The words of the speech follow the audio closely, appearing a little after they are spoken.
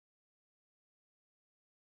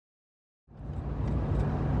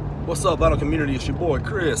What's up, Vinyl Community? It's your boy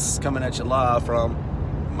Chris coming at you live from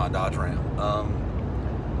my Dodge Ram.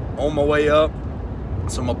 On my way up,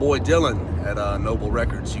 so my boy Dylan at Noble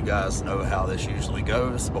Records. You guys know how this usually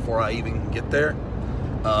goes before I even get there.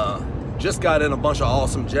 Just got in a bunch of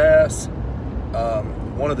awesome jazz.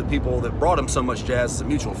 One of the people that brought him so much jazz is a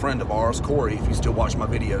mutual friend of ours, Corey. If you still watch my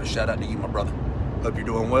videos, shout out to you, my brother. Hope you're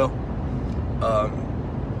doing well.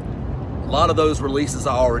 A lot of those releases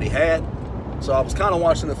I already had. So I was kind of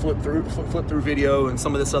watching the flip through video and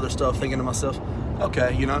some of this other stuff, thinking to myself,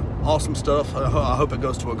 okay, you know, awesome stuff. I hope it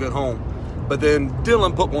goes to a good home. But then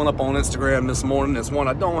Dylan put one up on Instagram this morning. It's one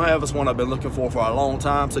I don't have. It's one I've been looking for a long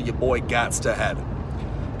time. So your boy gots to have it.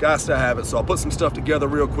 Gots to have it. So I put some stuff together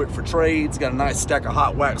real quick for trades. Got a nice stack of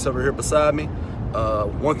hot wax over here beside me.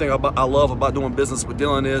 One thing I love about doing business with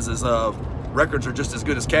Dylan is records are just as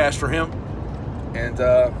good as cash for him. And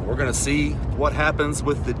we're gonna see what happens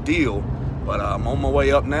with the deal. But I'm on my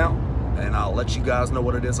way up now, and I'll let you guys know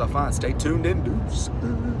what it is I find. Stay tuned in, dudes.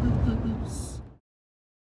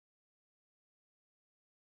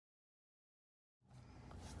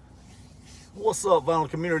 What's up, Vinyl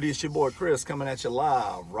Community? It's your boy Chris coming at you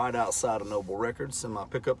live right outside of Noble Records in my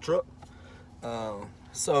pickup truck. There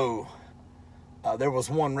was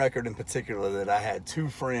one record in particular that I had two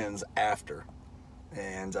friends after,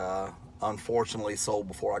 and unfortunately sold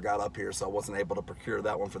before I got up here, so I wasn't able to procure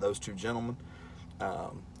that one for those two gentlemen.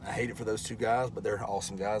 I hate it for those two guys, but they're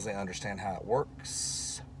awesome guys. They understand how it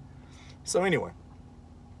works. So anyway,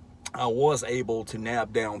 I was able to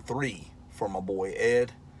nab down three for my boy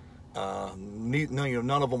Ed.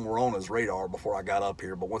 None of them were on his radar before I got up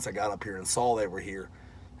here, but once I got up here and saw they were here,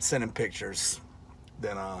 sending pictures,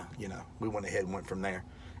 then you know, we went ahead and went from there.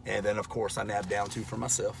 And then, of course, I nabbed down two for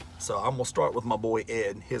myself. So I'm going to start with my boy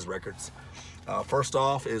Ed, his records. First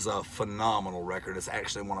off is a phenomenal record. It's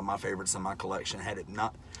actually one of my favorites in my collection.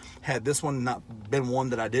 Had this one not been one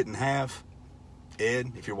that I didn't have,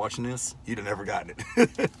 Ed, if you're watching this, you'd have never gotten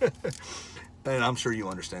it. And I'm sure you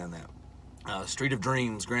understand that. Street of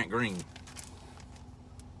Dreams, Grant Green.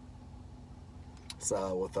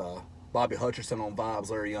 So with Bobby Hutcherson on vibes,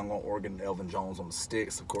 Larry Young on organ, Elvin Jones on the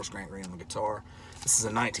sticks, of course Grant Green on the guitar. This is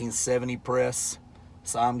a 1970 press,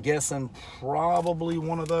 so I'm guessing probably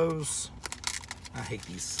one of those. I hate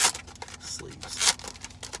these sleeves.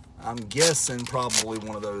 I'm guessing probably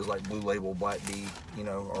one of those like Blue Label, Black D, you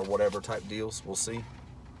know, or whatever type deals. We'll see.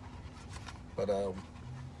 But oh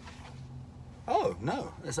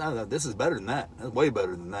no, this is better than that. That's way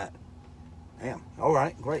better than that. Damn. All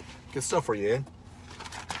right, great, good stuff for you, Ed.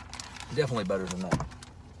 Definitely better than that.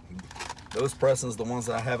 Those pressings, the ones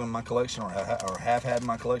that I have in my collection or have had in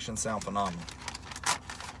my collection, sound phenomenal.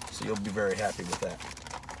 So you'll be very happy with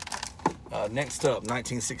that. Next up,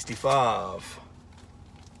 1965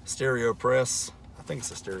 stereo press. I think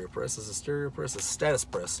it's a stereo press. It's a stereo press. It's a status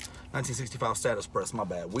press. 1965 status press. My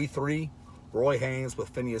bad. We Three. Roy Haynes with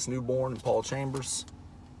Phineas Newborn and Paul Chambers.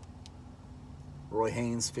 Roy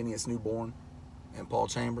Haynes, Phineas Newborn, and Paul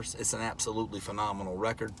Chambers. It's an absolutely phenomenal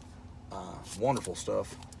record. Wonderful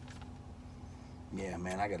stuff. Yeah,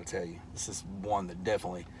 man, I gotta tell you, this is one that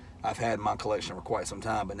definitely I've had in my collection for quite some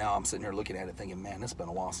time, but now I'm sitting here looking at it thinking, man, it's been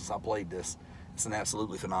a while since I played this. It's an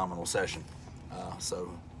absolutely phenomenal session.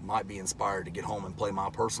 So might be inspired to get home and play my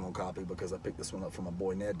personal copy because I picked this one up from my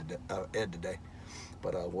boy Ed today.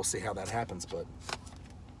 But we'll see how that happens. But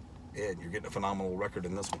Ed, you're getting a phenomenal record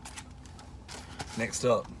in this one. Next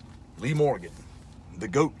up, Lee Morgan, the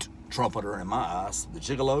GOAT trumpeter in my eyes, the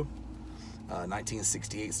Gigolo.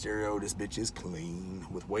 1968 stereo. This bitch is clean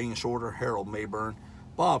with Wayne Shorter, Harold Mayburn,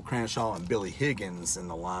 Bob Cranshaw, and Billy Higgins in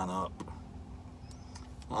the lineup.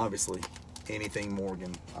 Obviously, anything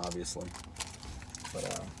Morgan, obviously. But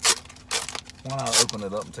why not open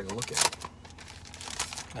it up and take a look at it?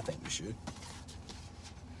 I think we should.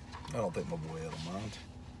 I don't think my boy will mind.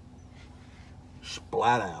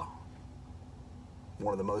 Splatow.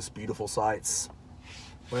 One of the most beautiful sights.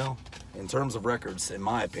 Well, in terms of records, in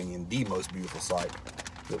my opinion, the most beautiful sight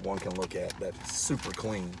that one can look at. That's super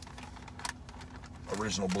clean.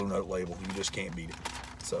 Original Blue Note label. You just can't beat it.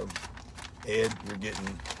 So, Ed, you're getting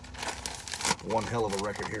one hell of a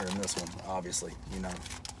record here in this one, obviously. You know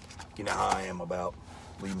how I am about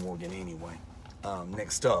Lee Morgan anyway.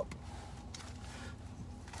 Next up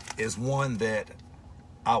is one that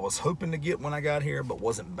I was hoping to get when I got here, but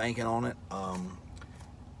wasn't banking on it.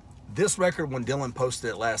 This record, when Dylan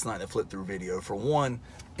posted it last night in the flip through video, for one,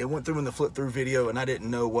 it went through in the flip through video and I didn't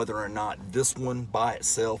know whether or not this one by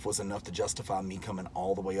itself was enough to justify me coming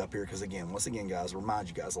all the way up here. Because again, once again, guys, remind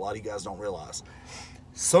you guys, a lot of you guys don't realize,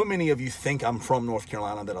 so many of you think I'm from North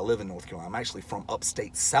Carolina, that I live in North Carolina. I'm actually from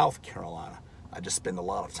upstate South Carolina. I just spend a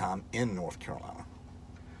lot of time in North Carolina.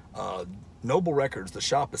 Noble Records, the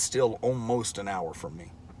shop is still almost an hour from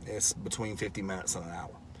me. It's between 50 minutes and an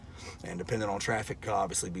hour. And depending on traffic, could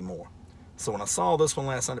obviously be more. So when I saw this one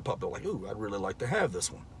last night, it popped up like, ooh, I'd really like to have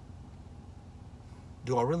this one.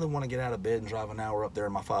 Do I really want to get out of bed and drive an hour up there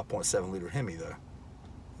in my 5.7 liter Hemi though?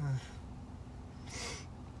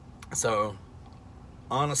 So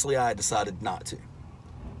honestly, I decided not to.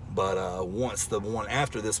 But once the one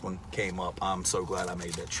after this one came up, I'm so glad I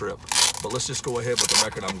made that trip. But let's just go ahead with the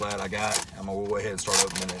record I'm glad I got. I'm going to go ahead and start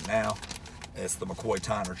opening it now. It's the McCoy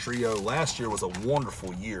Tyner Trio. Last year was a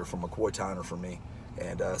wonderful year for McCoy Tyner for me.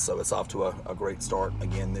 And so it's off to a great start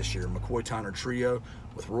again this year. McCoy Tyner Trio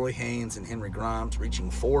with Roy Haynes and Henry Grimes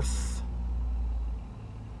reaching fourth.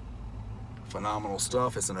 Phenomenal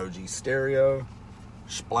stuff. It's an OG stereo.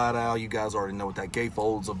 Splat out. You guys already know what that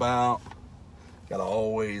gatefold's about. Gotta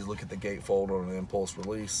always look at the gatefold on an impulse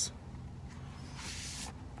release.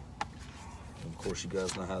 And of course, you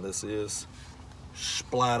guys know how this is.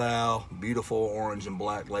 Splat out, beautiful orange and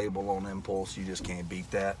black label on impulse. You just can't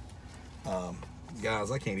beat that.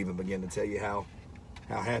 Guys, I can't even begin to tell you how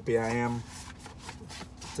happy I am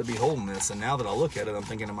to be holding this. And now that I look at it, I'm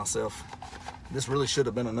thinking to myself, this really should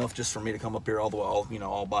have been enough just for me to come up here all the way,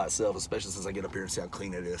 all by itself, especially since I get up here and see how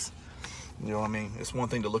clean it is. You know what I mean? It's one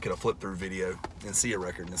thing to look at a flip through video and see a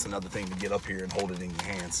record, and it's another thing to get up here and hold it in your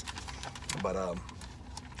hands. But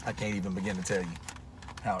I can't even begin to tell you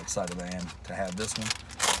how excited I am to have this one.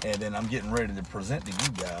 And then I'm getting ready to present to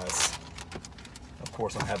you guys. Of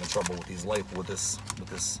course, I'm having trouble with these labels, with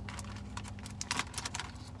this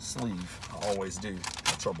sleeve. I always do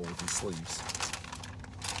have trouble with these sleeves.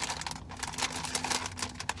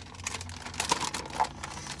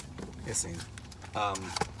 Yes,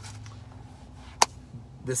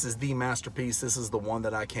 this is the masterpiece. This is the one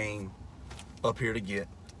that I came up here to get.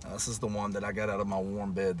 This is the one that I got out of my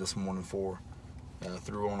warm bed this morning for.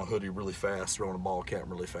 Threw on a hoodie really fast, threw on a ball cap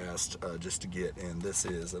really fast just to get. And this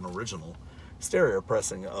is an original stereo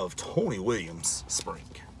pressing of Tony Williams' Spring.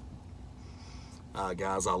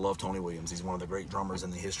 Guys, I love Tony Williams. He's one of the great drummers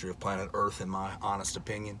in the history of planet Earth, in my honest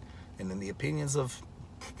opinion, and in the opinions of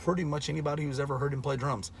pretty much anybody who's ever heard him play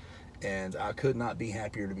drums. And I could not be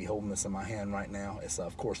happier to be holding this in my hand right now. It's,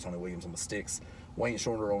 of course, Tony Williams on the sticks, Wayne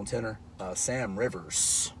Shorter on tenor, Sam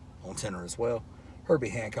Rivers on tenor as well, Herbie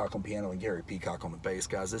Hancock on piano, and Gary Peacock on the bass.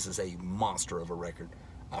 Guys, this is a monster of a record.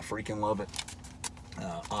 I freaking love it.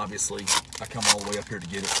 Obviously, I come all the way up here to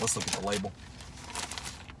get it. Let's look at the label.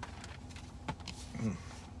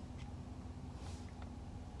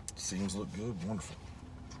 Seems look good. Wonderful.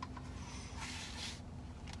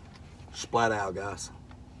 Splat out, guys.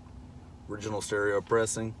 Original stereo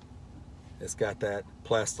pressing. It's got that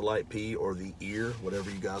Plastilite P, or the ear, whatever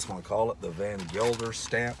you guys want to call it, the Van Gelder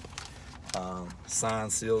stamp,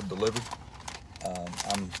 signed, sealed, delivered.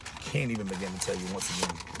 I can't even begin to tell you once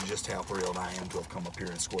again just how thrilled I am to have come up here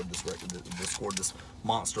and scored this record, scored this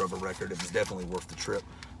monster of a record. It was definitely worth the trip.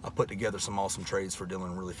 I put together some awesome trades for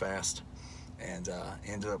Dylan really fast, and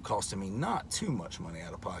ended up costing me not too much money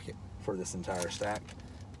out of pocket for this entire stack.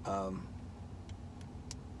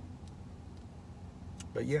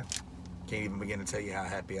 But yeah, can't even begin to tell you how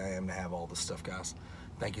happy I am to have all this stuff, guys.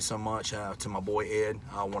 Thank you so much to my boy Ed.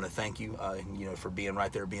 I want to thank you, for being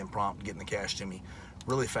right there, being prompt, getting the cash to me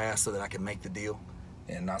really fast so that I can make the deal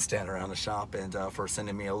and not stand around the shop, and for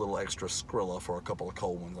sending me a little extra Skrilla for a couple of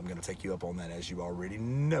cold ones. I'm going to take you up on that, as you already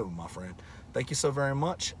know, my friend. Thank you so very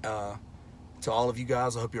much. To all of you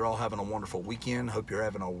guys, I hope you're all having a wonderful weekend. I hope you're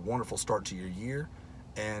having a wonderful start to your year.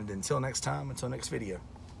 And until next time, until next video,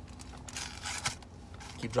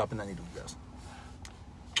 keep dropping that needle, you guys.